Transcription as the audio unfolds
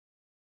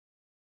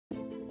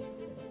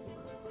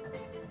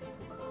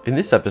In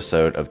this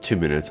episode of 2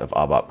 Minutes of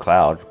ABAP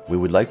Cloud, we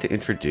would like to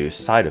introduce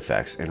side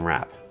effects in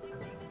RAP.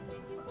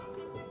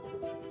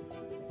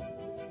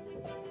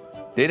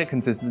 Data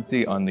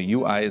consistency on the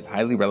UI is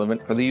highly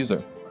relevant for the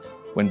user.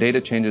 When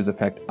data changes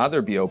affect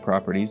other BO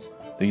properties,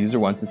 the user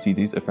wants to see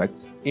these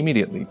effects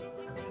immediately.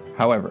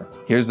 However,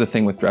 here's the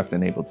thing with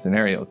draft-enabled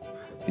scenarios.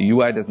 The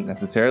UI doesn't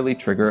necessarily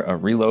trigger a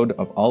reload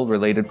of all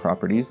related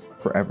properties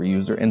for every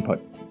user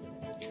input.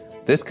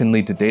 This can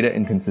lead to data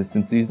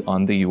inconsistencies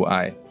on the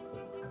UI.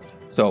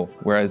 So,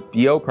 whereas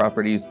BO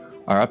properties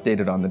are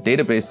updated on the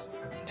database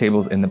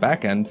tables in the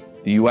backend,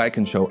 the UI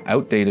can show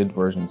outdated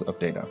versions of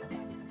data.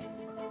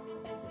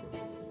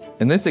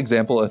 In this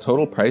example, a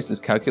total price is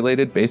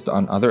calculated based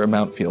on other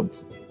amount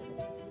fields.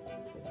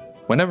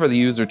 Whenever the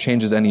user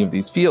changes any of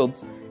these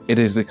fields, it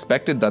is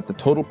expected that the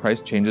total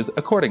price changes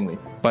accordingly.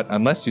 But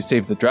unless you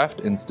save the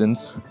draft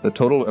instance, the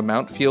total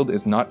amount field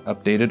is not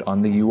updated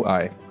on the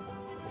UI.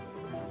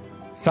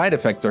 Side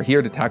effects are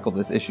here to tackle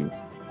this issue.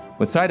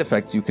 With side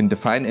effects, you can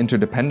define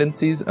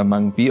interdependencies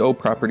among BO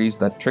properties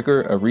that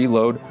trigger a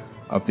reload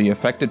of the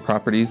affected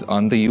properties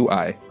on the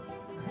UI.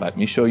 Let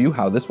me show you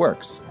how this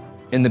works.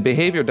 In the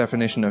behavior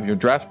definition of your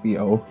draft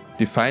BO,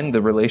 define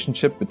the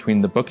relationship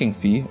between the booking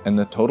fee and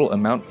the total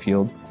amount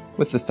field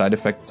with the side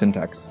effect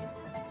syntax.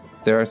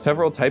 There are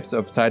several types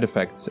of side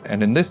effects,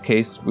 and in this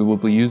case, we will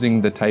be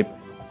using the type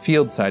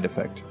field side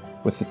effect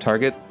with the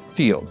target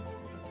field.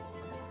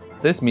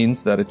 This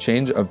means that a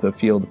change of the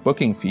field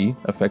booking fee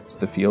affects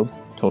the field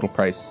total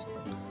price.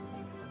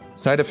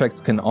 Side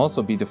effects can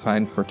also be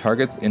defined for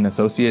targets in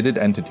associated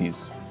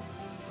entities.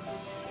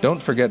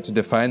 Don't forget to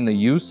define the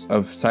use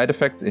of side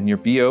effects in your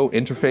BO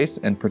interface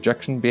and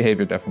projection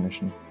behavior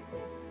definition.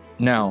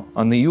 Now,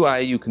 on the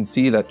UI, you can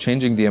see that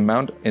changing the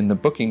amount in the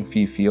booking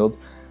fee field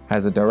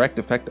has a direct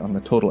effect on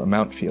the total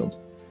amount field,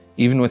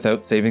 even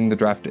without saving the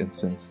draft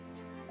instance.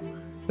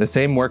 The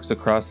same works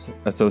across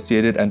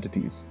associated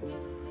entities.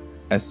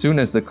 As soon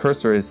as the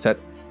cursor is set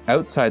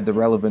outside the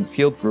relevant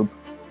field group,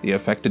 the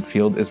affected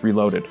field is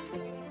reloaded.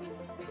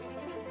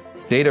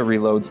 Data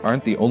reloads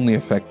aren't the only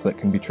effects that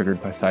can be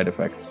triggered by side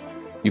effects.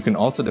 You can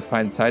also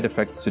define side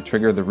effects to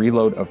trigger the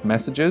reload of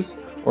messages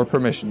or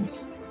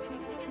permissions.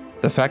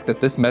 The fact that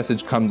this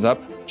message comes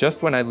up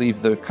just when I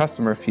leave the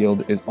customer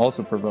field is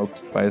also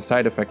provoked by a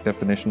side effect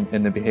definition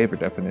in the behavior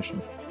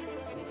definition.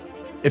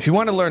 If you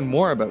want to learn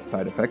more about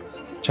side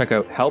effects, check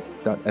out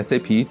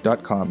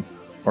help.sap.com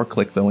or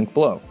click the link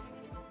below.